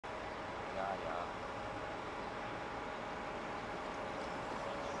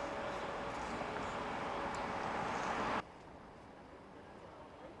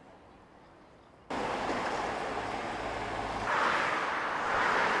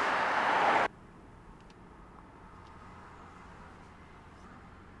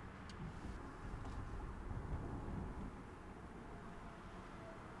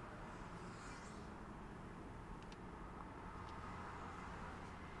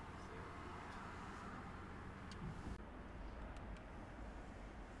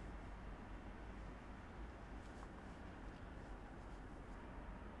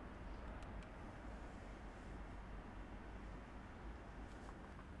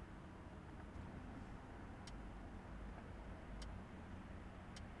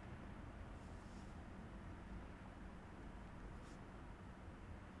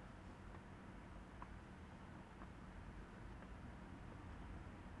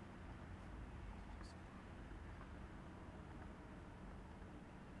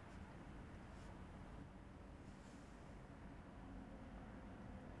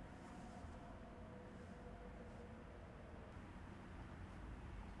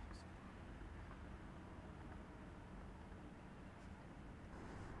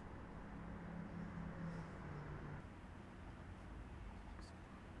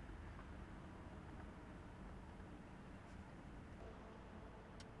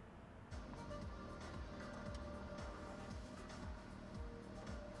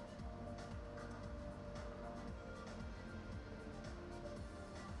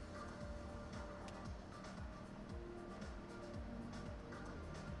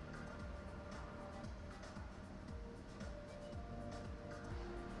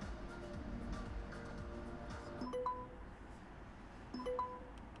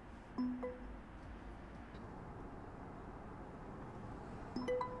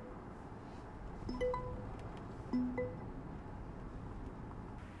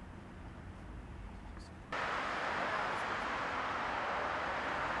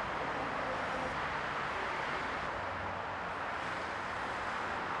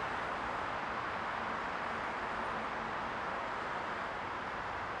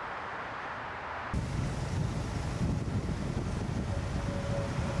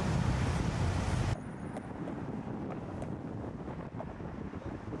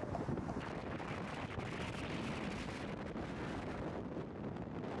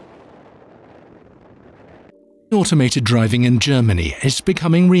Automated driving in Germany is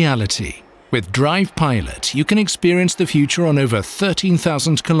becoming reality. With Drive Pilot, you can experience the future on over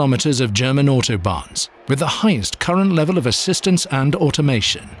 13,000 kilometers of German autobahns, with the highest current level of assistance and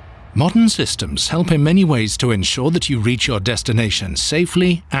automation. Modern systems help in many ways to ensure that you reach your destination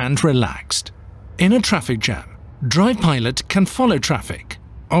safely and relaxed. In a traffic jam, Drive Pilot can follow traffic,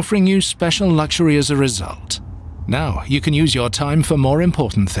 offering you special luxury as a result. Now you can use your time for more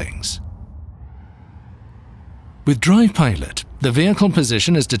important things. With Drive Pilot, the vehicle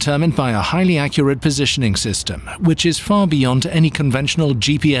position is determined by a highly accurate positioning system, which is far beyond any conventional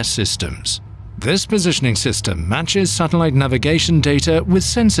GPS systems. This positioning system matches satellite navigation data with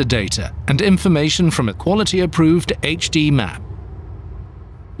sensor data and information from a quality-approved HD map.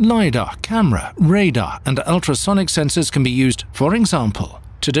 LiDAR, camera, radar, and ultrasonic sensors can be used, for example,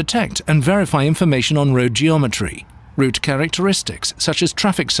 to detect and verify information on road geometry, route characteristics such as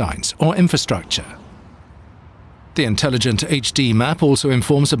traffic signs or infrastructure. The intelligent HD map also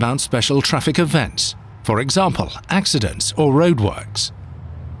informs about special traffic events, for example, accidents or roadworks.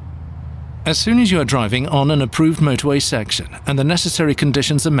 As soon as you are driving on an approved motorway section and the necessary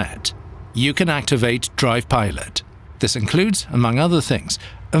conditions are met, you can activate Drive Pilot. This includes, among other things,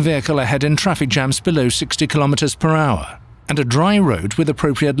 a vehicle ahead in traffic jams below 60 km per hour and a dry road with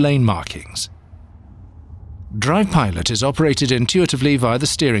appropriate lane markings. Drive Pilot is operated intuitively via the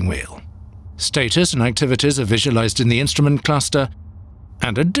steering wheel. Status and activities are visualized in the instrument cluster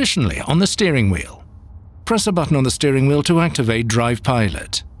and additionally on the steering wheel. Press a button on the steering wheel to activate Drive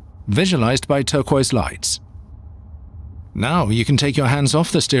Pilot, visualized by turquoise lights. Now you can take your hands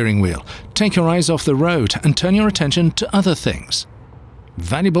off the steering wheel, take your eyes off the road and turn your attention to other things.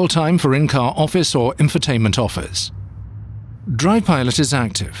 Valuable time for in-car office or infotainment offers. Drive Pilot is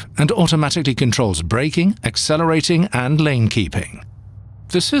active and automatically controls braking, accelerating and lane keeping.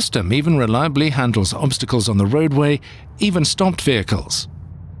 The system even reliably handles obstacles on the roadway, even stopped vehicles.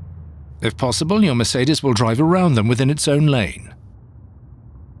 If possible, your Mercedes will drive around them within its own lane.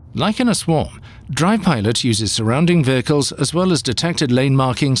 Like in a swarm, Drive Pilot uses surrounding vehicles as well as detected lane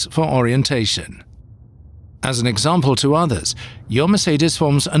markings for orientation. As an example to others, your Mercedes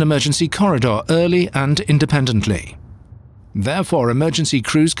forms an emergency corridor early and independently. Therefore, emergency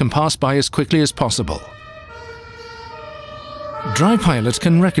crews can pass by as quickly as possible. Drive Pilot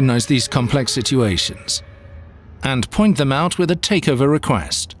can recognize these complex situations and point them out with a takeover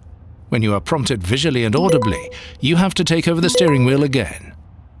request. When you are prompted visually and audibly, you have to take over the steering wheel again.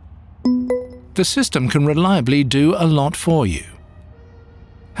 The system can reliably do a lot for you.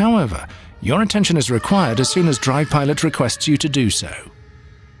 However, your attention is required as soon as Drive Pilot requests you to do so.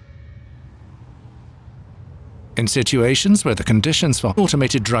 In situations where the conditions for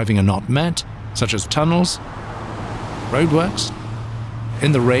automated driving are not met, such as tunnels, roadworks,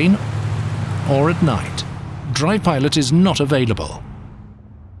 in the rain, or at night, Drive Pilot is not available.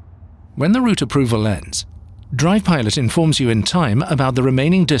 When the route approval ends, Drive Pilot informs you in time about the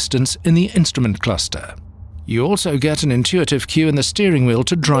remaining distance in the instrument cluster. You also get an intuitive cue in the steering wheel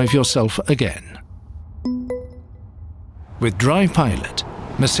to drive yourself again. With Drive Pilot,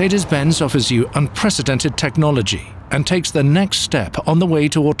 Mercedes-Benz offers you unprecedented technology and takes the next step on the way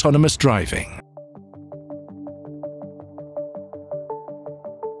to autonomous driving.